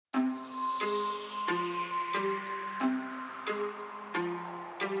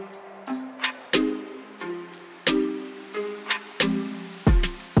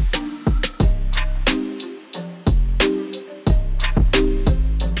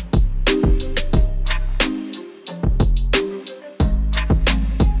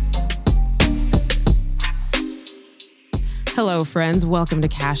Hello, friends. Welcome to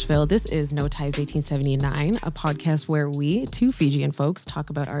Cashville. This is No Ties 1879, a podcast where we, two Fijian folks,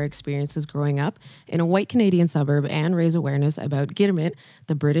 talk about our experiences growing up in a white Canadian suburb and raise awareness about Girmit,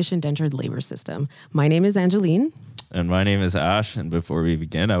 the British indentured labor system. My name is Angeline. And my name is Ash, and before we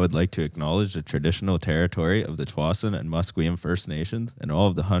begin, I would like to acknowledge the traditional territory of the Tsawwassen and Musqueam First Nations and all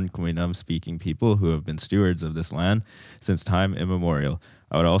of the Hunkaminam speaking people who have been stewards of this land since time immemorial.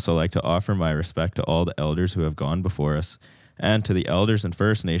 I would also like to offer my respect to all the elders who have gone before us and to the elders and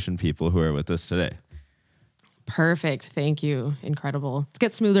First Nation people who are with us today. Perfect. Thank you. Incredible. It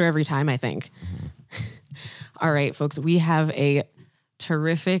gets smoother every time, I think. Mm-hmm. All right, folks, we have a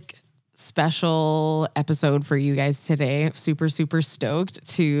terrific special episode for you guys today. Super stoked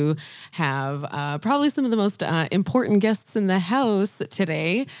to have probably some of the most important guests in the house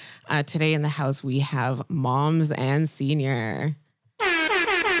today. Today in the house, we have Moms and Senior.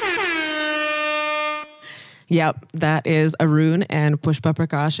 Yep, that is Arun and Pushpa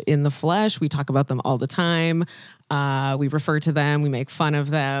Prakash in the flesh. We talk about them all the time. We refer to them. We make fun of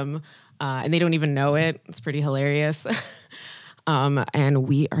them. And they don't even know it. It's pretty hilarious. And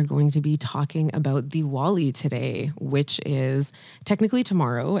we are going to be talking about Diwali today, which is technically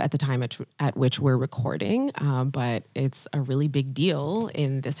tomorrow at the time at which we're recording. But it's a really big deal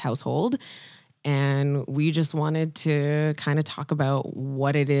in this household. And we just wanted to kind of talk about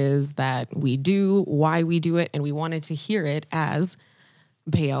what it is that we do, why we do it, and we wanted to hear it, as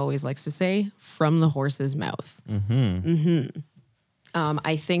Pei always likes to say, from the horse's mouth.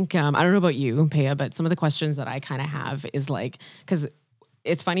 I think, I don't know about you, Pei, but some of the questions that I kind of have is like, because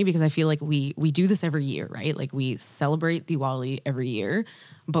it's funny because I feel like we do this every year, right? Like we celebrate Diwali every year,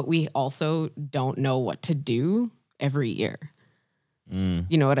 but we also don't know what to do every year.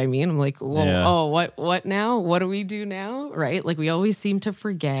 You know what I mean? I'm like, whoa, yeah. Oh, what now? What do we do now? Right? Like we always seem to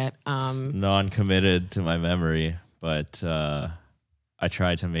forget. Non-committed to my memory, but I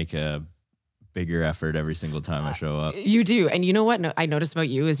try to make a bigger effort every single time I show up. You do. And you know what I noticed about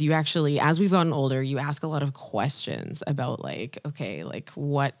you is you actually, as we've gotten older, you ask a lot of questions about like, okay, like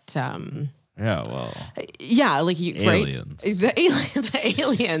what... Yeah, well. Yeah, like you, aliens. Right? The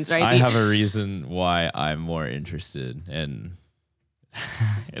aliens, right? I have a reason why I'm more interested in...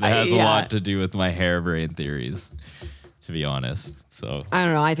 It has a lot to do with my harebrained theories, to be honest. So I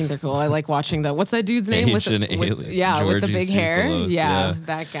don't know. I think they're cool. I like watching what's that dude's name? With the big hair. Yeah,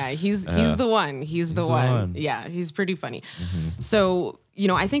 that guy. He's the one. He's the one. Yeah, he's pretty funny. Mm-hmm. So,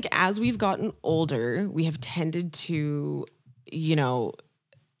 I think as we've gotten older, we have tended to,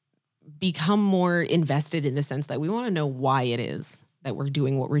 become more invested in the sense that we want to know why it is that we're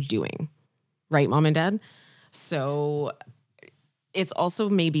doing what we're doing. Right, Mom and Dad? So it's also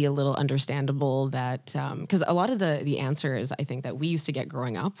maybe a little understandable that, because a lot of the answers I think that we used to get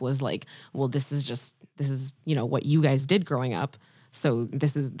growing up was like, well, this is what you guys did growing up. So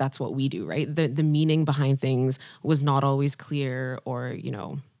that's what we do, right? The meaning behind things was not always clear or,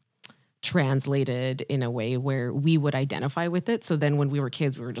 translated in a way where we would identify with it. So then when we were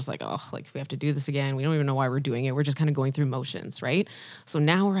kids, we were just like, oh, like we have to do this again. We don't even know why we're doing it. We're just kind of going through motions, right? So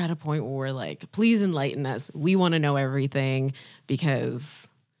now we're at a point where we're like, please enlighten us. We want to know everything because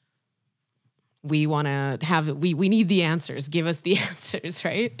we want to we need the answers. Give us the answers,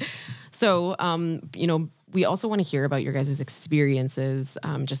 right? So, we also want to hear about your guys' experiences,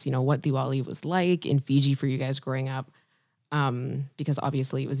 just, what Diwali was like in Fiji for you guys growing up. Because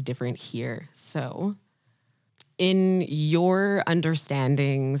obviously it was different here. So in your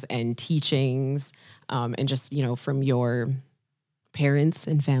understandings and teachings, and just, from your parents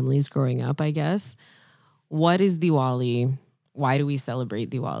and families growing up, I guess, what is Diwali? Why do we celebrate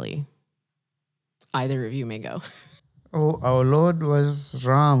Diwali? Either of you may go. Oh, our Lord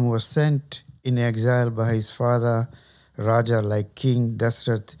Ram was sent in exile by his father, Raja, like King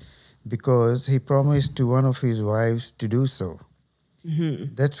Dashrath, because he promised to one of his wives to do so.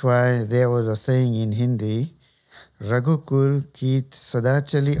 Mm-hmm. That's why there was a saying in Hindi, Raghukul Keet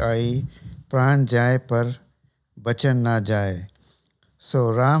Sadachali Ai Pran Jai Par Bachan Na Jai.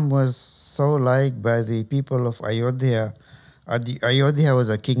 So Ram was so liked by the people of Ayodhya. Ayodhya was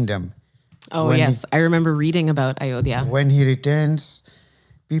a kingdom. Oh, yes. I remember reading about Ayodhya. When he returns,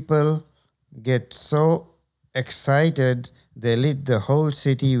 people get so excited, they lit the whole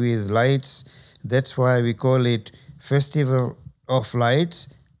city with lights. That's why we call it Festival of Lights,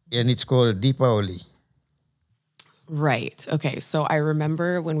 and it's called Deepavali. Right. Okay. So I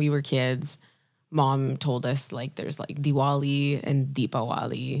remember when we were kids, Mom told us like there's like Diwali and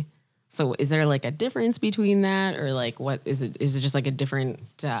Deepavali. So is there like a difference between that, or like what is it? Is it just like a different,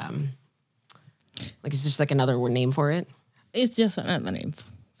 like it's just like another name for it? It's just another name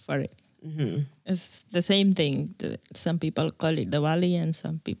for it. It's the same thing. Some people call it Diwali and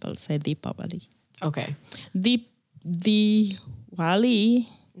some people say Deepavali. Okay. Diwali,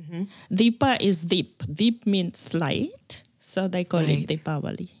 Deepa is deep. Deep means light, so they call Right. it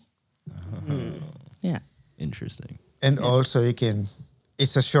Deepavali. Yeah. Interesting. And also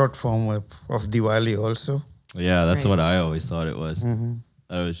it's a short form of Diwali also. Yeah, that's Right. what I always thought it was.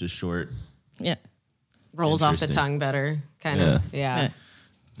 That was just short. Yeah. Rolls off the Interesting. tongue better, kind of. Yeah.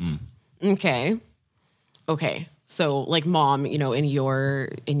 Okay. Okay. So like mom, in your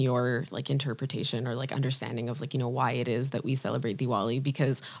like interpretation or like understanding of like, why it is that we celebrate Diwali,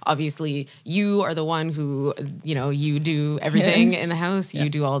 because obviously you are the one who, you do everything in the house, you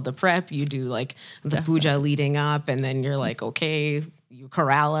do all the prep, you do like the puja leading up, and then you're like, okay, you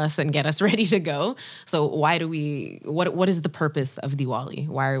corral us and get us ready to go. So why do what is the purpose of Diwali?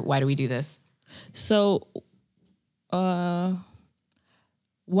 Why do we do this? So,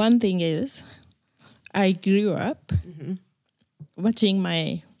 one thing is, I grew up watching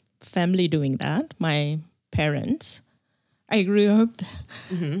my family doing that, my parents. I grew up,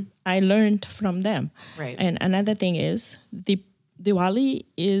 I learned from them. Right. And another thing is, Diwali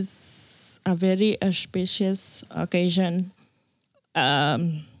is a very auspicious occasion.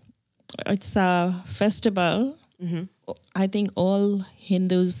 It's a festival. I think all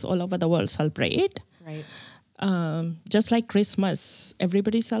Hindus all over the world celebrate. Right. Just like Christmas,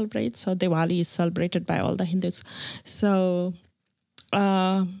 everybody celebrates. So Diwali is celebrated by all the Hindus. So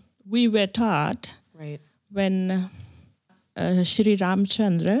we were taught Right. when Shri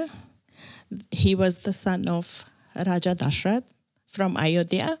Ramchandra, he was the son of Raja Dashrath from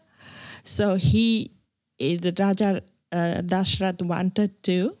Ayodhya. So the Raja Dashrath wanted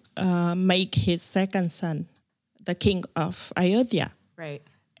to make his second son the king of Ayodhya. Right.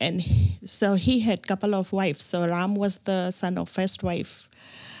 And so he had couple of wives. So Ram was the son of first wife.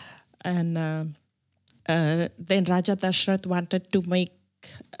 And then Raja Dashrath wanted to make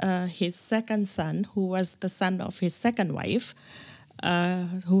his second son, who was the son of his second wife,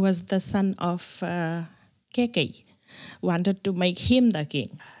 who was the son of Kekai, wanted to make him the king.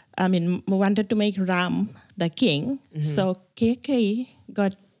 Wanted to make Ram the king. So Kekai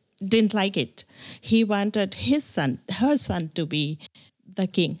didn't like it. He wanted her son to be the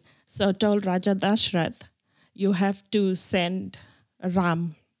king. So told Raja Dashrath, you have to send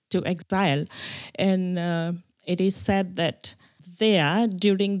Ram to exile. And it is said that there,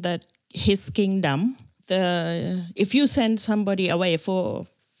 during his kingdom, if you send somebody away for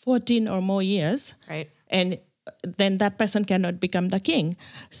 14 or more years, Right. and then that person cannot become the king.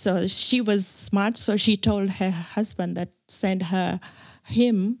 So she was smart, so she told her husband that send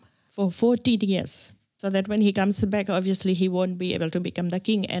him for 14 years. So that when he comes back, obviously he won't be able to become the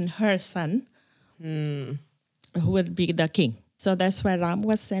king, and her son who will be the king. So that's why Ram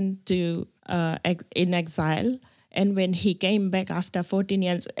was sent to in exile. And when he came back after 14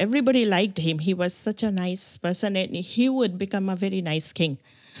 years, everybody liked him. He was such a nice person, and he would become a very nice king.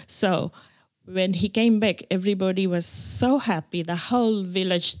 So when he came back, everybody was so happy. The whole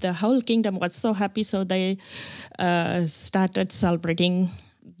village, the whole kingdom was so happy. So they started celebrating.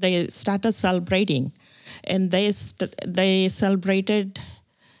 And they celebrated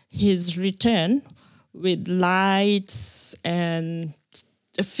his return with lights and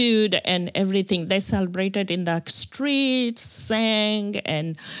food and everything. They celebrated in the streets, sang,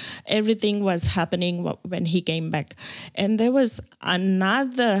 and everything was happening when he came back. And there was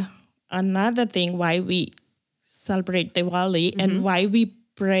another thing why we celebrate Diwali and why we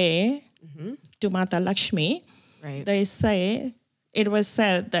pray to Mata Lakshmi. Right. They say, it was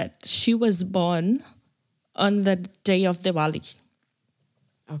said that she was born on the day of Diwali.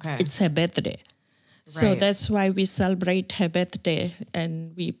 Okay. It's her birthday. So Right. that's why we celebrate her birthday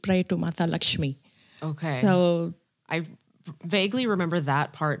and we pray to Mata Lakshmi. Okay. So I vaguely remember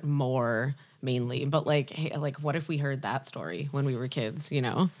that part more mainly, but like, hey, like what if we heard that story when we were kids,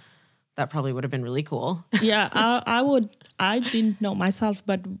 That probably would have been really cool. yeah, I didn't know myself,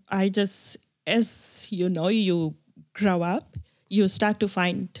 but I just, as you grow up, you start to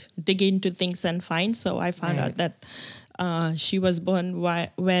dig into things and find. So I found Right. out that she was born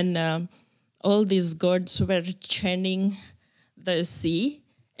when all these gods were churning the sea.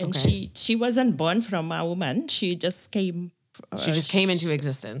 And Okay. she wasn't born from a woman. She just came. She just came into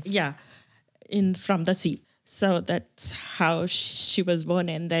existence. Yeah, from the sea. So that's how she was born.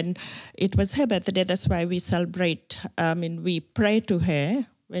 And then it was her birthday. That's why we celebrate. We pray to her.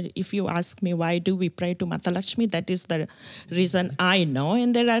 If you ask me why do we pray to Mata Lakshmi, that is the reason I know.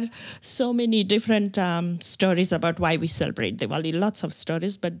 And there are so many different stories about why we celebrate Diwali. Lots of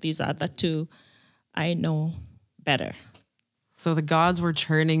stories, but these are the two I know better. So the gods were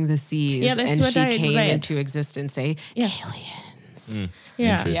churning the seas, Yeah, that's and what she I came read. into existence. Eh? Yeah. Aliens.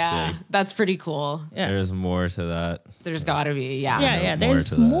 Yeah. Interesting. Yeah, that's pretty cool. Yeah. There's more to that. There's got to be. Yeah. Yeah, more there's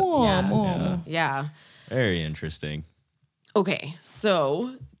to that. more, Yeah. more. Yeah. Very interesting. Okay,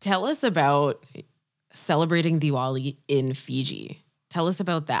 so tell us about celebrating Diwali in Fiji. Tell us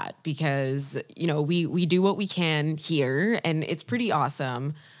about that, because we do what we can here, and it's pretty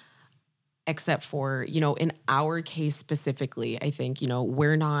awesome. Except for in our case specifically, I think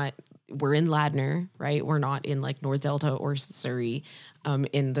we're in Ladner, right? We're not in like North Delta or Surrey,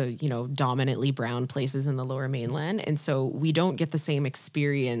 in the dominantly brown places in the Lower Mainland, and so we don't get the same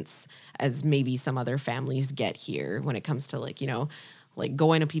experience as maybe some other families get here when it comes to like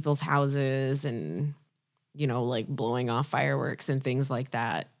going to people's houses and like blowing off fireworks and things like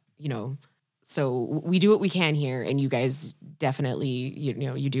that. So we do what we can here, and you guys definitely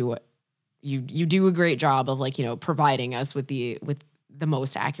you do what you do a great job of providing us with the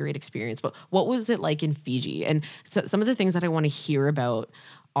most accurate experience. But what was it like in Fiji? And so some of the things that I want to hear about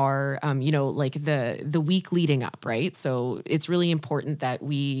are like the week leading up, right? So it's really important that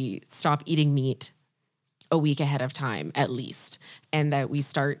we stop eating meat a week ahead of time at least, and that we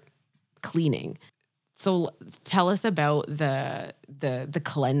start cleaning. So tell us about the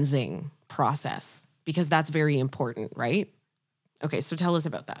cleansing process, because that's very important, right? Okay, so tell us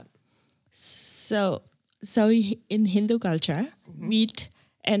about that. So in Hindu culture, meat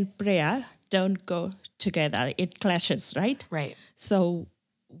and prayer don't go together. It clashes, right? Right. So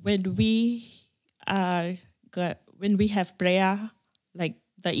when we have prayer, like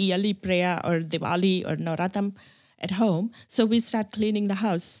the yearly prayer or Diwali or Navratri at home, so we start cleaning the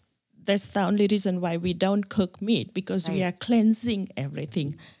house. That's the only reason why we don't cook meat, because we Right. are cleansing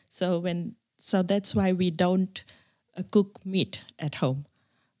everything. So that's why we don't cook meat at home,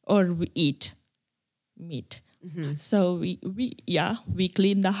 or we eat meat. So we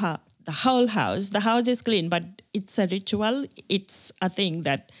clean the whole house. The house is clean, but it's a ritual. It's a thing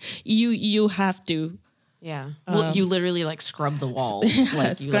that you have to Yeah. Well, you literally like scrub the walls.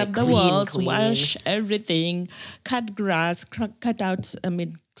 Like you, scrub like, the clean, walls, clean. wash everything, cut grass, cut out.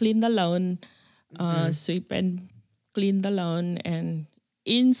 Clean the lawn, sweep and clean the lawn, and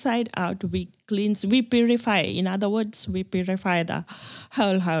inside out we purify. In other words, we purify the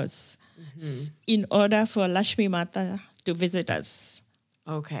whole house in order for Lakshmi Mata to visit us.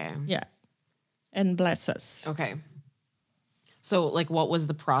 Okay. Yeah, and bless us. Okay. So like what was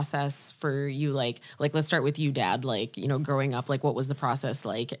the process for you? Like let's start with you, Dad. Like, growing up, like what was the process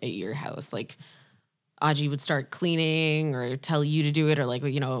like at your house? Like Aji would start cleaning or tell you to do it, or like,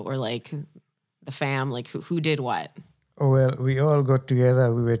 or like the fam, like who did what? Oh, well, we all got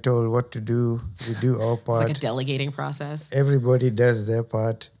together. We were told what to do. We do our It's part. like a delegating process. Everybody does their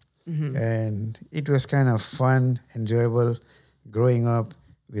part. And it was kind of fun, enjoyable growing up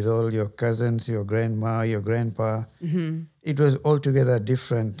with all your cousins, your grandma, your grandpa. It was altogether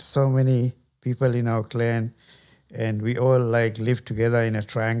different. So many people in our clan, and we all like lived together in a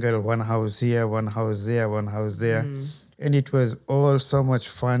triangle, one house here, one house there, one house there. And it was all so much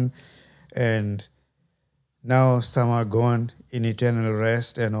fun. And now some are gone in eternal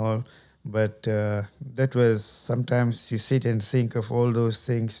rest and all. But that was, sometimes you sit and think of all those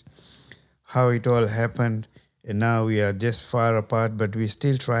things, how it all happened. And now we are just far apart, but we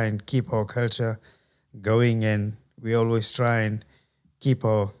still try and keep our culture going. And we always try and keep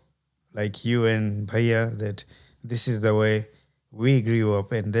our, like you and Bhaiya, that this is the way we grew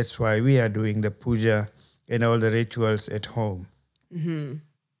up. And that's why we are doing the puja and all the rituals at home.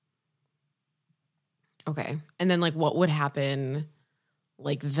 Okay. And then like what would happen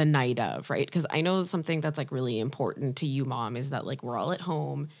like the night of, right? Because I know something that's like really important to you, Mom, is that like we're all at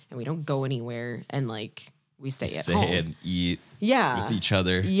home and we don't go anywhere, and like we stay at home. and eat Yeah. with each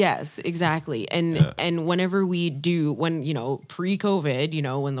other. Yes, exactly. And whenever we do, when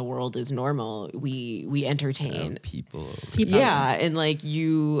pre-COVID, when the world is normal, we entertain. People. Yeah, and like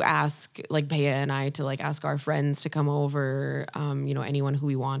you ask like Bhaiya and I to like ask our friends to come over, anyone who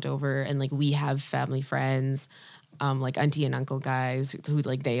we want over, and like we have family friends, like auntie and uncle guys who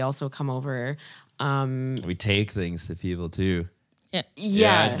like they also come over. We take things to people too. Yeah.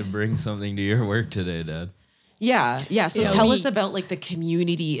 Yeah, I had to bring something to your work today, Dad. Yeah. So Yeah, tell us about like the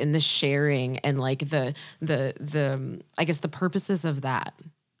community and the sharing and like the I guess the purposes of that.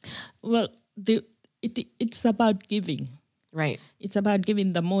 Well, it's about giving. Right. It's about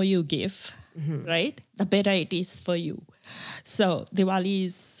giving. The more you give, right, the better it is for you. So Diwali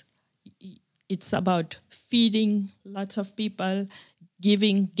it's about feeding lots of people,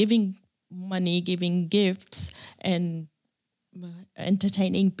 giving money, giving gifts, and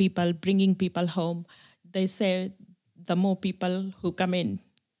entertaining people, bringing people home. They say the more people who come in,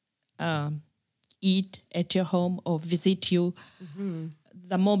 eat at your home or visit you,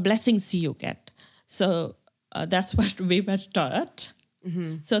 the more blessings you get. So that's what we were taught.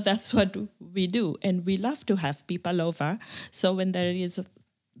 So that's what we do. And we love to have people over. So when there is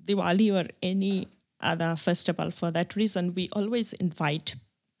Diwali or any other festival, for that reason, we always invite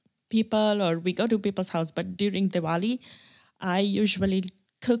people or we go to people's house. But during Diwali, I usually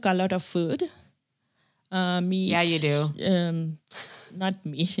cook a lot of food. Meat. Yeah, you do. Not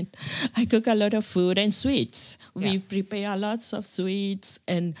meat. I cook a lot of food and sweets. We Yeah. prepare lots of sweets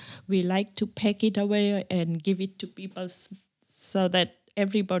and we like to pack it away and give it to people so that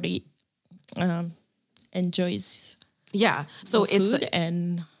everybody enjoys Yeah. So the food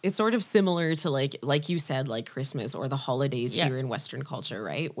and it's sort of similar to like you said, like Christmas or the holidays Yeah. here in Western culture,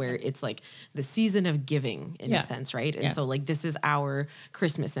 right? Where it's like the season of giving in Yeah. a sense, right? And Yeah. so like this is our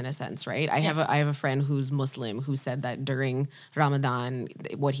Christmas in a sense, right? I have a friend who's Muslim who said that during Ramadan,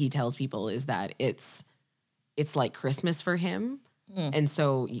 what he tells people is that it's like Christmas for him. And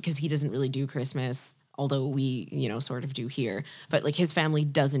so because he doesn't really do Christmas, although we, sort of do here, but like his family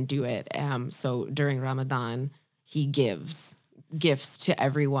doesn't do it. So during Ramadan, he gives gifts to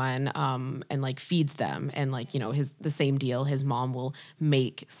everyone and like feeds them. And like, the same deal, his mom will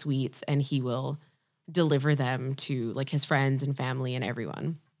make sweets and he will deliver them to like his friends and family and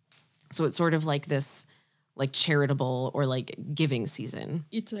everyone. So it's sort of like this like charitable or like giving season.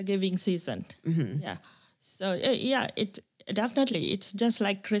 it's a giving season. Yeah. So it definitely, it's just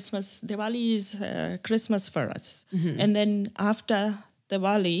like Christmas. Diwali is Christmas for us. And then after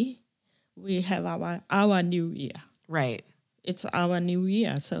Diwali, we have our new year. Right. It's our new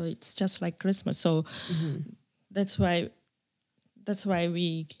year, so it's just like Christmas. So that's why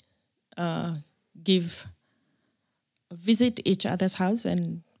we visit each other's house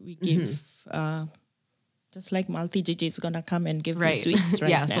and we give just like Malti Gigi is gonna come and give me Right. sweets right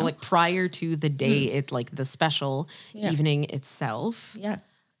yeah. now. So like prior to the day, it like the special Yeah. evening itself. Yeah.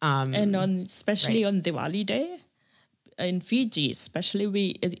 And especially on Diwali day in Fiji,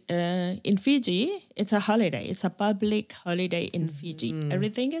 especially in Fiji, it's a holiday. It's a public holiday in Fiji.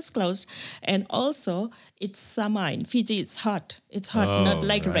 Everything is closed. And also it's summer in Fiji. It's hot. It's hot, not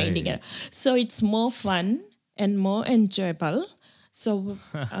like raining. right. So it's more fun and more enjoyable. So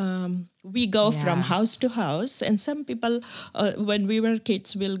we go from Yeah. house to house, and some people, when we were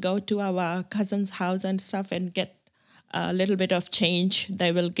kids, will go to our cousin's house and stuff and get a little bit of change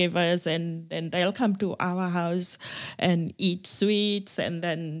they will give us, and then they'll come to our house and eat sweets, and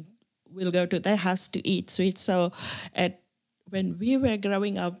then we'll go to their house to eat sweets. So when we were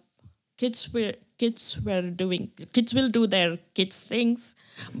growing up, kids will do their kids things,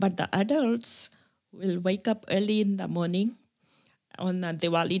 but the adults will wake up early in the morning on a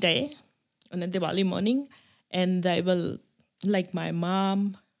Diwali day, on a Diwali morning, and they will, like my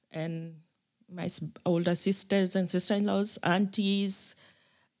mom and my older sisters and sister-in-laws, aunties,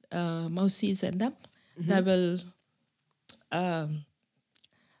 mausis and them, they will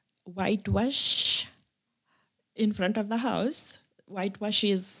whitewash in front of the house. Whitewash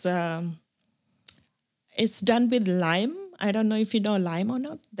is it's done with lime. I don't know if you know lime or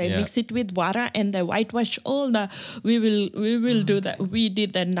not. They Yeah. mix it with water and they whitewash all the. We will do that. We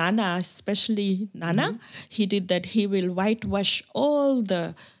did the Nana, especially Nana. He did that. He will whitewash all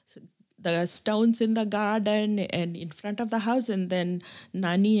the stones in the garden and in front of the house, and then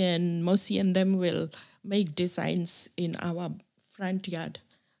Nani and Mosi and them will make designs in our front yard.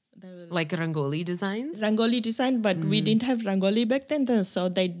 They will Like Rangoli designs. Rangoli design, but we didn't have Rangoli back then, so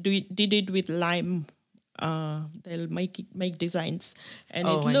they did it with lime. They'll make designs, and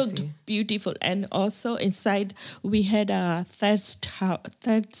Oh, it I looked see. beautiful. And also inside we had a thatched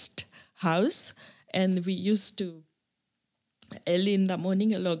house, and we used to early in the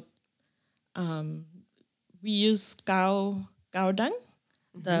morning. We use cow dung,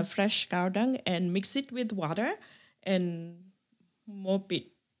 the fresh cow dung, and mix it with water and mop it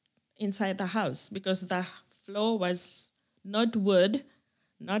inside the house, because the floor was not wood,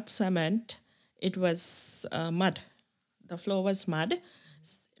 not cement. It was mud. The floor was mud,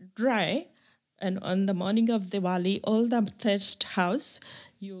 dry. And on the morning of Diwali, all the thatched house,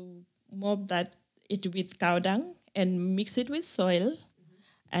 you mop it with cow dung and mix it with soil.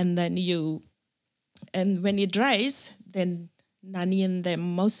 And then when it dries, then Nani and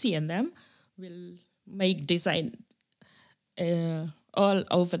them, Mosi and them will make design all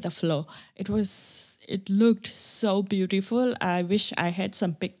over the floor. It looked so beautiful. I wish I had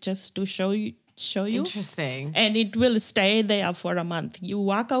some pictures to show you. Interesting. And it will stay there for a month. You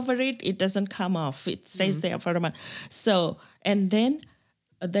walk over it, it doesn't come off. It stays there for a month. So, and then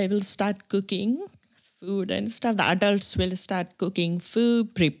they will start cooking food and stuff. The adults will start cooking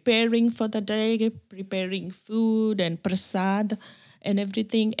food, preparing for the day, preparing food and prasad and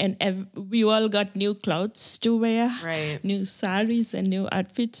everything. And we all got new clothes to wear, Right. new saris and new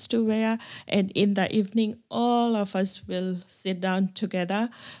outfits to wear. And in the evening, all of us will sit down together,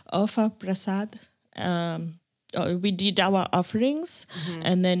 offer prasad. We did our offerings,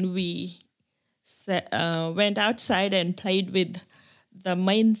 and then we went outside and played with. The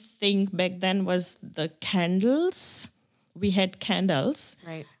main thing back then was the candles. We had candles.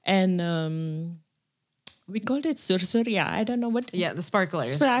 Right. And we called it sursuria. I don't know what. Yeah, the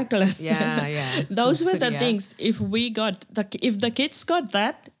sparklers. Sparklers. Yeah, yeah. Those were the Sursuria. things. If the kids got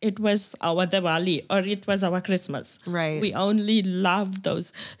that, it was our Diwali or it was our Christmas. Right. We only loved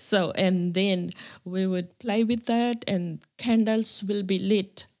those. So, and then we would play with that, and candles will be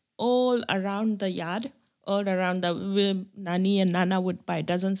lit all around the yard. All around Nani and Nana would buy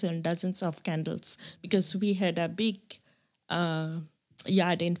dozens and dozens of candles because we had a big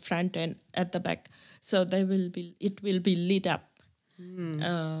yard in front and at the back. So it will be lit up.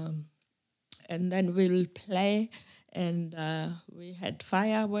 And then we'll play, and we had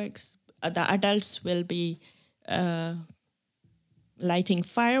fireworks. The adults will be lighting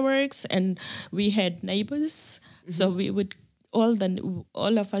fireworks, and we had neighbors. So we would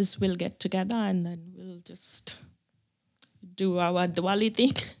all of us will get together, and then we'll just do our Diwali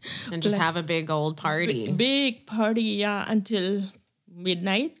thing. And just have a big old party. Big party, yeah, until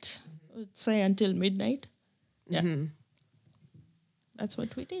midnight. I would say until midnight. Yeah. That's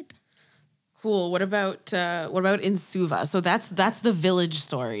what we did. Cool. What about in Suva? So that's the village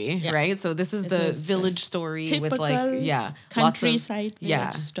story, right? So this is the village story with typical countryside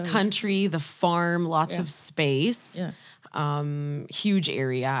village story. Country, the farm, lots of space. Yeah. Huge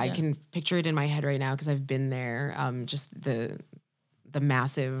area. I can picture it in my head right now because I've been there. Just the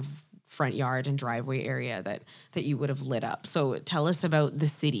massive front yard and driveway area that you would have lit up. So tell us about the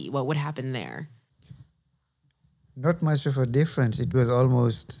city. What would happen there? Not much of a difference. It was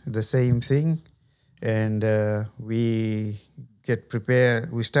almost the same thing. And we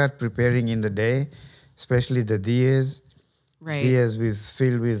start preparing in the day, especially the diyas. Right. Diyas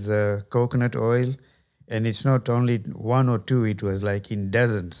filled with coconut oil. And it's not only one or two, it was like in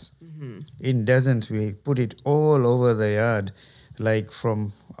dozens. In dozens, we put it all over the yard, like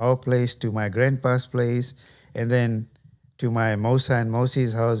from our place to my grandpa's place, and then to my Mosa and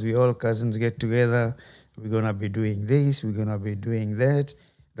Mosi's house. We all cousins get together. We're going to be doing this, we're going to be doing that.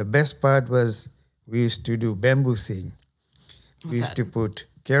 The best part was we used to do bamboo thing. We used to put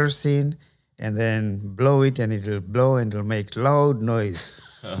kerosene and then blow it, and it'll blow and it'll make loud noise.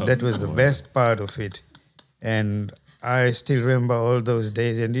 That was the best part of it. And I still remember all those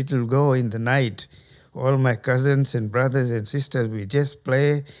days, and it will go in the night. All my cousins and brothers and sisters, we just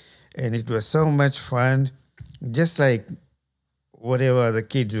play, and it was so much fun, just like whatever the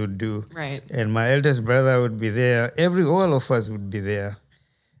kids would do. Right. And my eldest brother would be there. All of us would be there.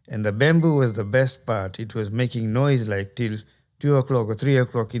 And the bamboo was the best part. It was making noise like till 2 o'clock or 3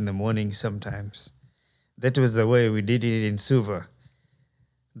 o'clock in the morning sometimes. That was the way we did it in Suva.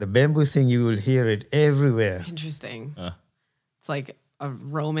 The bamboo thing, you will hear it everywhere. Interesting. It's like a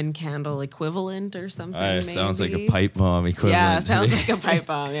Roman candle equivalent or something. Maybe. Sounds like a pipe bomb equivalent. Yeah, sounds like a pipe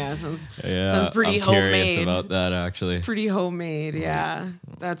bomb. Yeah, sounds pretty I'm homemade. Curious about that actually. Pretty homemade. Yeah,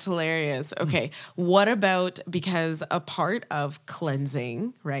 that's hilarious. Okay, what about, because a part of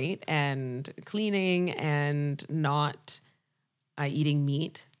cleansing, right, and cleaning and not eating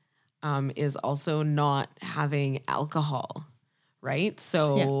meat is also not having alcohol. Right.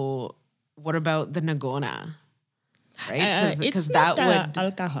 So what about the Nagona? Right. It's not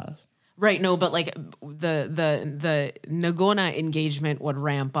alcohol. Right. No, but like the Nagona engagement would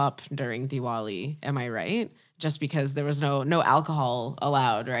ramp up during Diwali. Am I right? Just because there was no alcohol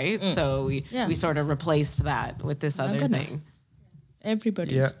allowed. Right. So we sort of replaced that with this other Nagona. thing.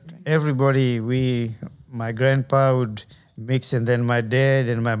 Everybody. Yeah, everybody. My grandpa would mix, and then my dad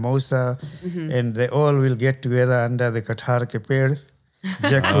and my Mosa, and they all will get together under the kathar ke ped,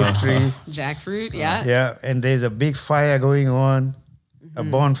 jackfruit tree. Jackfruit. Yeah. Yeah, and there's a big fire going on, a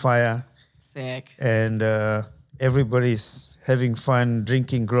bonfire, Sick. and everybody's having fun,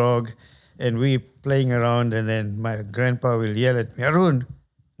 drinking grog, and we playing around, and then my grandpa will yell at me, Arun,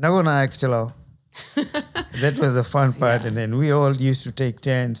 nagona ek chalao. That was the fun part, and then we all used to take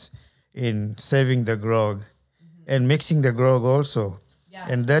turns in saving the grog. And mixing the grog also. Yeah,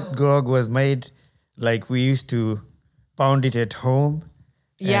 and that grog was made like we used to pound it at home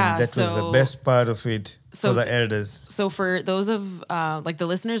Yeah, And that was the so- best part of it so for the t- elders. So for those of like the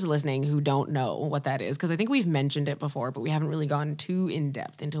listeners listening who don't know what that is, because I think we've mentioned it before, but we haven't really gone too in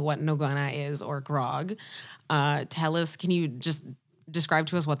depth into what Nogana is or grog. Tell us, can you just describe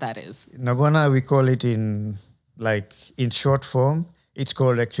to us what that is? Nagona, we call it in short form. It's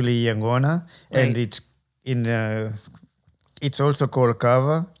called actually Yangona, and Right. it's also called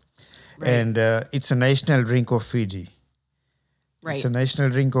kava, Right. and it's a national drink of Fiji. Right. It's a national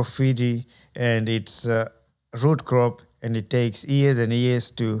drink of Fiji, and it's a root crop, and it takes years and years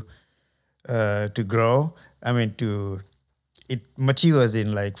to grow. I mean, it matures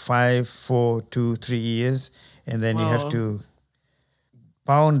in like 5, 4, 2, 3 years, and then you have Whoa. to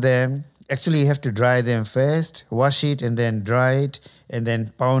pound them. Actually, you have to dry them first, wash it, and then dry it, and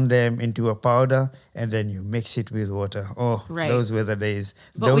then pound them into a powder, and then you mix it with water. Oh, Right. those were the days.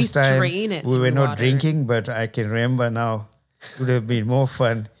 But we those time, strain it we were through not water. drinking, but I can remember now. It would have been more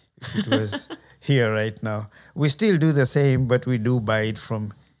fun if it was here right now. We still do the same, but we do buy it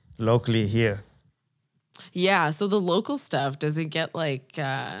from locally here. Yeah. So the local stuff, does it get like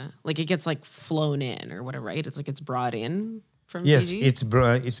it gets like flown in or whatever, right? It's like it's brought in from Yes, Fiji? it's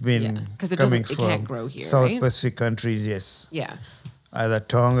been Yeah, 'cause it coming doesn't- it from can't grow here, South right? Pacific countries. Yes, Yeah. either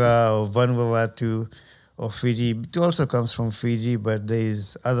Tonga or Vanuatu or Fiji. It also comes from Fiji, but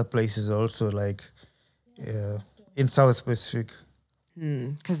there's other places also like in South Pacific.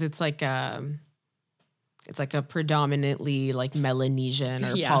 Because it's like a predominantly like Melanesian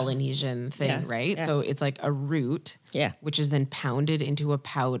or Yeah. Polynesian thing, Yeah, right? yeah. So it's like a root, Yeah. which is then pounded into a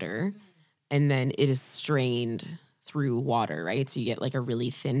powder, and then it is strained through water, right? So you get like a really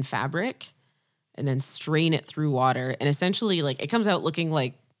thin fabric, and then strain it through water, and essentially like it comes out looking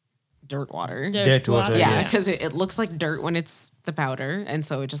like dirt water. Dirt water, Yeah, yes. because it looks like dirt when it's the powder, and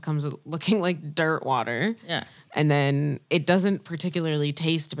so it just comes looking like dirt water. Yeah. And then it doesn't particularly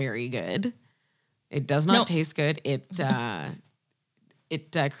taste very good. It does not No. taste good. It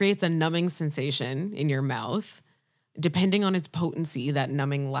creates a numbing sensation in your mouth. Depending on its potency, that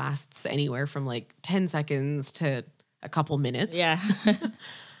numbing lasts anywhere from like 10 seconds to a couple minutes. Yeah.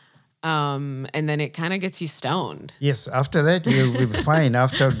 And then it kind of gets you stoned. Yes, after that you'll be fine.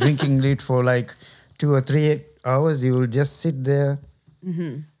 After drinking it for like 2 or 3 hours, you will just sit there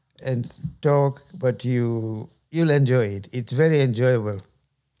and talk, but you'll enjoy it. It's very enjoyable.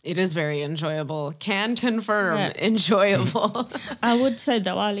 It is very enjoyable. Can confirm, Yeah. enjoyable. I would say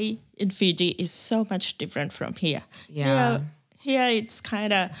Diwali in Fiji is so much different from here. Yeah. Here it's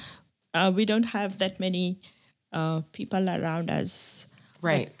kind of, we don't have that many people around us.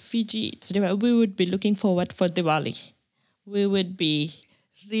 Right. But Fiji, we would be looking forward for Diwali. We would be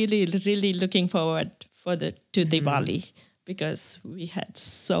really, really looking forward to Diwali because we had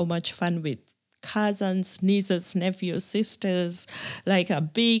so much fun with cousins, nieces, nephews, sisters, like a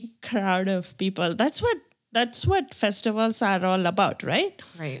big crowd of people. That's what festivals are all about, right?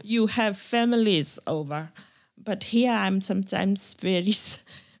 Right. You have families over. But here I'm sometimes very,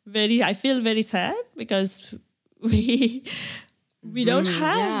 I feel very sad because we don't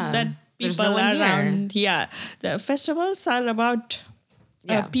have yeah. that There's people no one here. around. Yeah, the festivals are about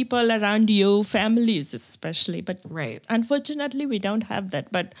Yeah. people around you, families especially. But Right. unfortunately, we don't have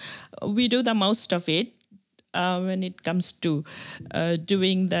that. But we do the most of it when it comes to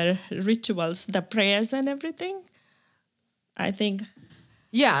doing the rituals, the prayers, and everything. I think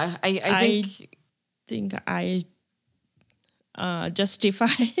Yeah. I think I justify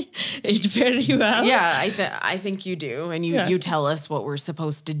it very well. yeah, I think you do, and Yeah. you tell us what we're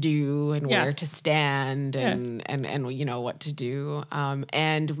supposed to do and Yeah. where to stand Yeah. and you know what to do.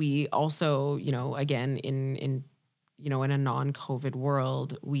 And we also, you know, again in in a non-COVID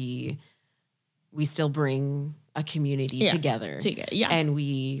world, we still bring a community Yeah. together, Yeah. and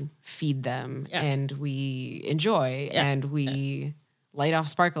we feed them, Yeah. and we enjoy, Yeah. and we light off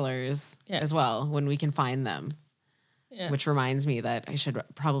sparklers Yeah. as well when we can find them. Yeah. Which reminds me that I should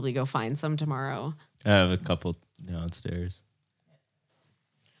probably go find some tomorrow. I have a couple downstairs.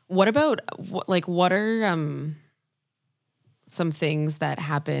 What about what are some things that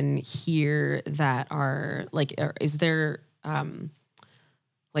happen here that are like is there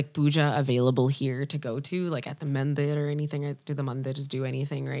like puja available here to go to, like at the mandir or anything? Do the mandirs do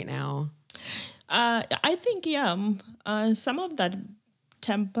anything right now? I think some of the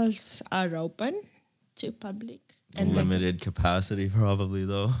temples are open to public. And Limited capacity, probably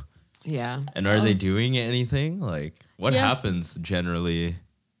though. Yeah. And are they doing anything? Like, what Yeah. happens generally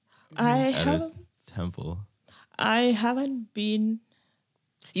I at a temple? haven't been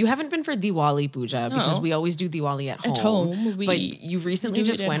You haven't been for Diwali puja because No. we always do Diwali at home. at home. But you recently do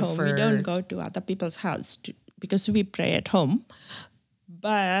just it at went home. for We don't go to other people's house because we pray at home.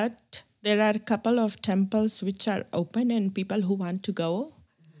 But there are a couple of temples which are open and people who want to go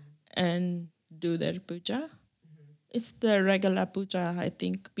and do their puja. It's the regular puja, I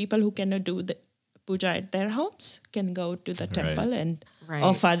think. People who cannot do the puja at their homes can go to the temple and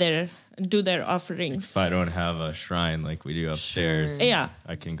Right. do their offerings. If I don't have a shrine like we do upstairs, Sure. Yeah.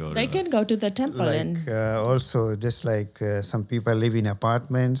 I can go to They can go to the temple and Also, just like some people live in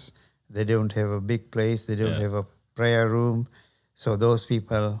apartments, they don't have a big place, they don't Yeah. have a prayer room. So those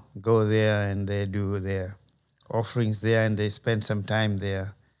people go there and they do their offerings there and they spend some time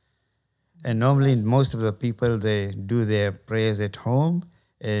there. And normally, most of the people, they do their prayers at home,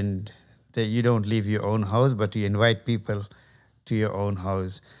 and you don't leave your own house, but you invite people to your own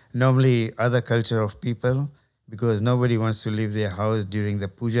house. Normally, other culture of people, because nobody wants to leave their house during the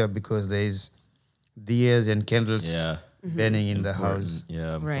puja because there is diyas and candles Yeah. burning in the house.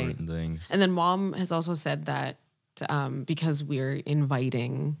 Yeah, Right. important things. And then mom has also said that because we're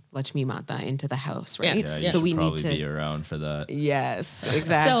inviting Lakshmi Mata into the house, right? Yeah, you So should we need probably to. be around for that. Yes,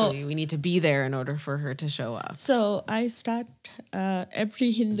 exactly. We need to be there in order for her to show up. so I start,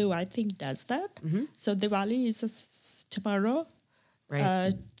 every Hindu, I think, does that. So Diwali is tomorrow.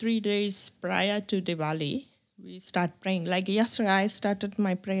 Right. 3 days prior to Diwali, we start praying. Like yesterday, I started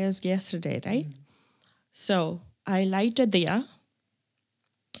my prayers yesterday, right? So I light a diya.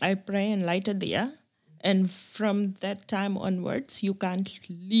 I pray and light a diya. And from that time onwards, you can't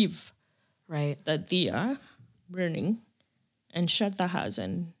leave Right. the diya burning and shut the house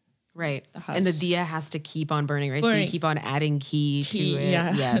and Right. the And the house. diya has to keep on burning, right? So you Burning. keep on adding ghee to it.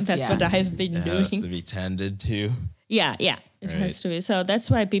 Yeah, Yes. that's yeah. what I've been It doing. has to be tended to. Yeah, it has to be. So that's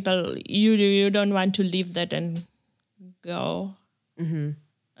why people, you don't want to leave that and go and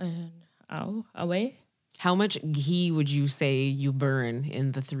away. How much ghee would you say you burn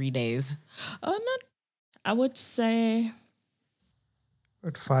in the 3 days? Not, I would say,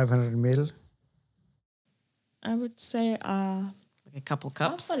 About 500 mil. Like a couple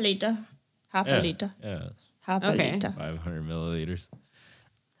cups? half a liter. Half Yeah. a liter. Yeah. Half Okay. a liter. 500 milliliters.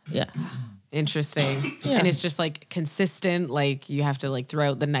 Yeah. Interesting. Yeah. And it's just like consistent, like you have to like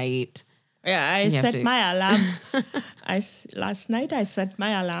throughout the night. Yeah, I You have set to- my alarm. Last night I set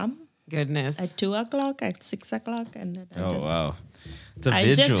my alarm Goodness. at 2 o'clock, at 6 o'clock, and then Oh, wow. It's a I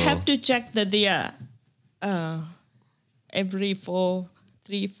vigil. just have to check the diya every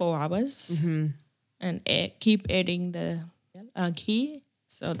 3-4 hours and keep adding the ghee.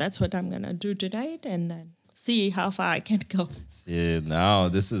 So that's what I'm gonna do tonight, and then see how far I can go. See, now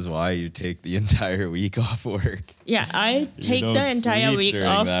this is why you take the entire week off work. Yeah, I You take don't the entire sleep week during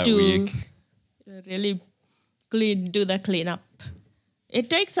off that to week. really do the cleanup. It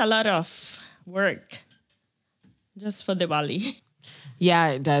takes a lot of work just for Diwali. Yeah,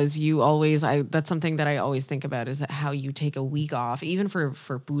 it does. You always, that's something that I always think about is that how you take a week off, even for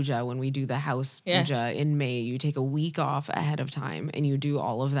puja, when we do the house Yeah. puja in May, you take a week off ahead of time and you do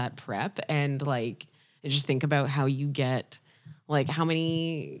all of that prep. And like, just think about how you get, like, how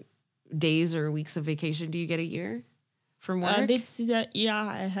many days or weeks of vacation do you get a year from work? This year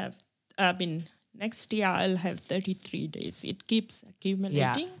next year I'll have 33 days. It keeps yeah.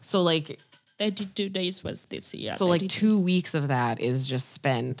 accumulating. So like, 32 days was this year. so like 32. 2 weeks of that is just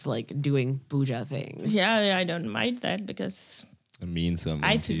spent like doing puja things. Yeah, I don't mind that because It means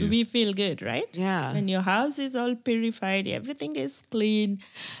something to you. we feel good, right? Yeah. When your house is all purified, everything is clean,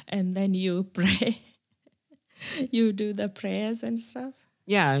 and then you pray. You do the prayers and stuff.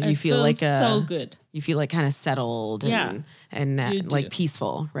 Yeah, you It feel feels like so good. you feel like kind of settled Yeah, and you like do.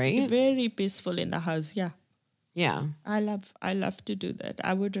 peaceful, right? Very peaceful in the house. Yeah, Yeah. I love to do that.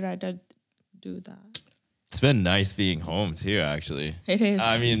 I would rather do that. It's been nice being home too, actually. It is.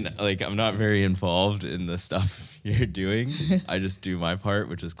 I mean, like, I'm not very involved in the stuff you're doing. I just do my part,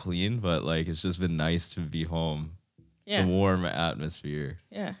 which is clean, but like, it's just been nice to be home. It's Yeah, a warm atmosphere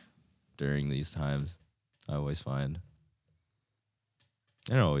yeah. during these times, I always find.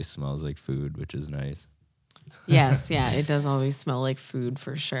 And it always smells like food, which is nice. Yes, yeah, it does always smell like food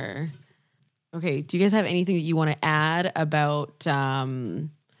for sure. Okay, do you guys have anything that you want to add about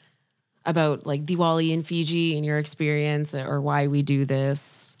like Diwali in Fiji and your experience or why we do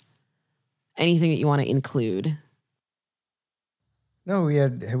this? Anything that you want to include? No, we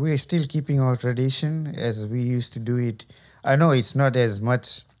are still keeping our tradition as we used to do it. I know it's not as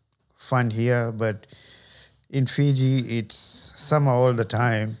much fun here, but in Fiji it's summer all the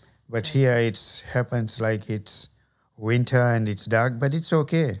time. But here it happens like it's winter and it's dark, but it's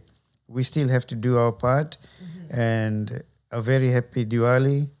okay. We still have to do our part. And a very happy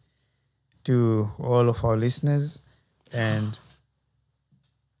Diwali to all of our listeners. And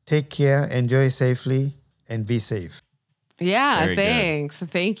take care, enjoy safely, and be safe. Yeah, Very good. thanks.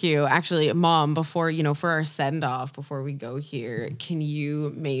 Thank you. Actually, Mom, before, for our send off, before we go here, can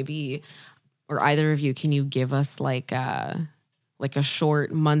you maybe, or either of you, can you give us like a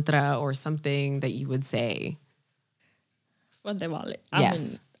short mantra or something that you would say? For the wallet.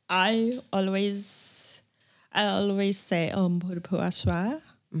 Yes. I always say Om Bhurbhuva Swaha.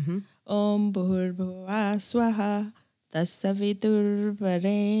 Om Bhurbhuva Swaha. Tasavitur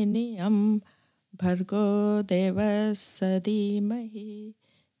Vareniyam. Bhargo Devasya Dhimahi.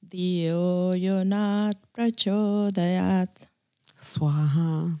 Dhiyo Yonat Prachodayat.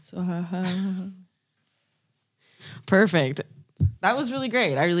 Swaha. Swaha. Perfect. That was really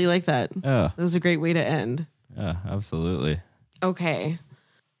great. I really like that. Yeah. That was a great way to end. Yeah, absolutely. Okay.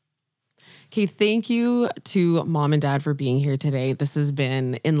 Okay, thank you to Mom and Dad for being here today. This has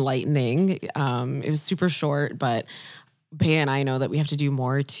been enlightening. It was super short, but Bea and I know that we have to do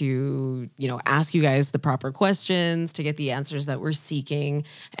more to, ask you guys the proper questions, to get the answers that we're seeking,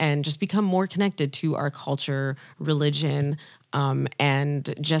 and just become more connected to our culture, religion,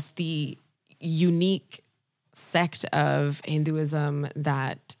 and just the unique sect of Hinduism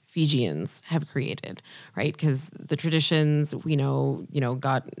that Fijians have created, right? Because the traditions we know,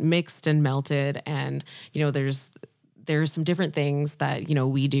 got mixed and melted, and there's some different things that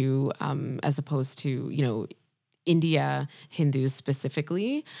we do as opposed to India Hindus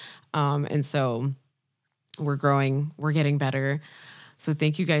specifically, and so we're growing, we're getting better. So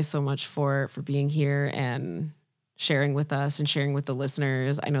thank you guys so much for being here and sharing with us and sharing with the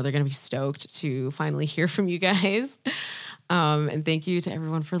listeners. I know they're going to be stoked to finally hear from you guys. And thank you to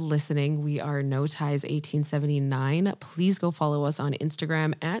everyone for listening. We are No Ties 1879. Please go follow us on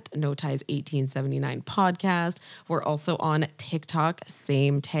Instagram at No Ties 1879 podcast. We're also on TikTok,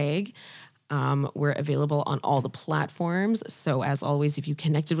 same tag. We're available on all the platforms. So as always, if you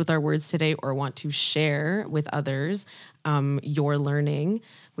connected with our words today or want to share with others your learning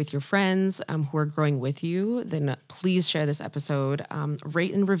with your friends who are growing with you, then please share this episode.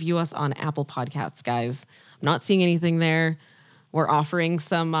 Rate and review us on Apple Podcasts, guys. I'm not seeing anything there. We're offering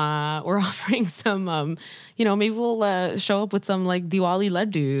some, maybe we'll show up with some like Diwali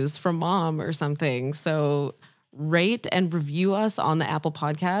laddus from Mom or something. So rate and review us on the Apple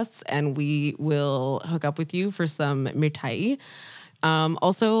Podcasts, and we will hook up with you for some mirtai.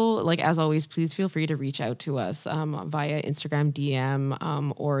 Also, like as always, please feel free to reach out to us via Instagram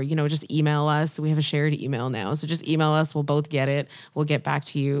DM or just email us. We have a shared email now, so just email us. We'll both get it. We'll get back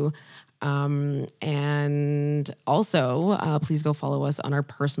to you. And also, please go follow us on our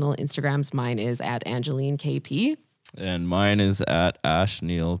personal Instagrams. Mine is at Angeline KP. And mine is at Ash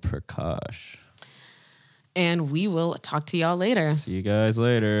Neil Prakash. And we will talk to y'all later. See you guys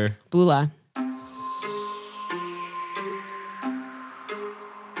later. Bula.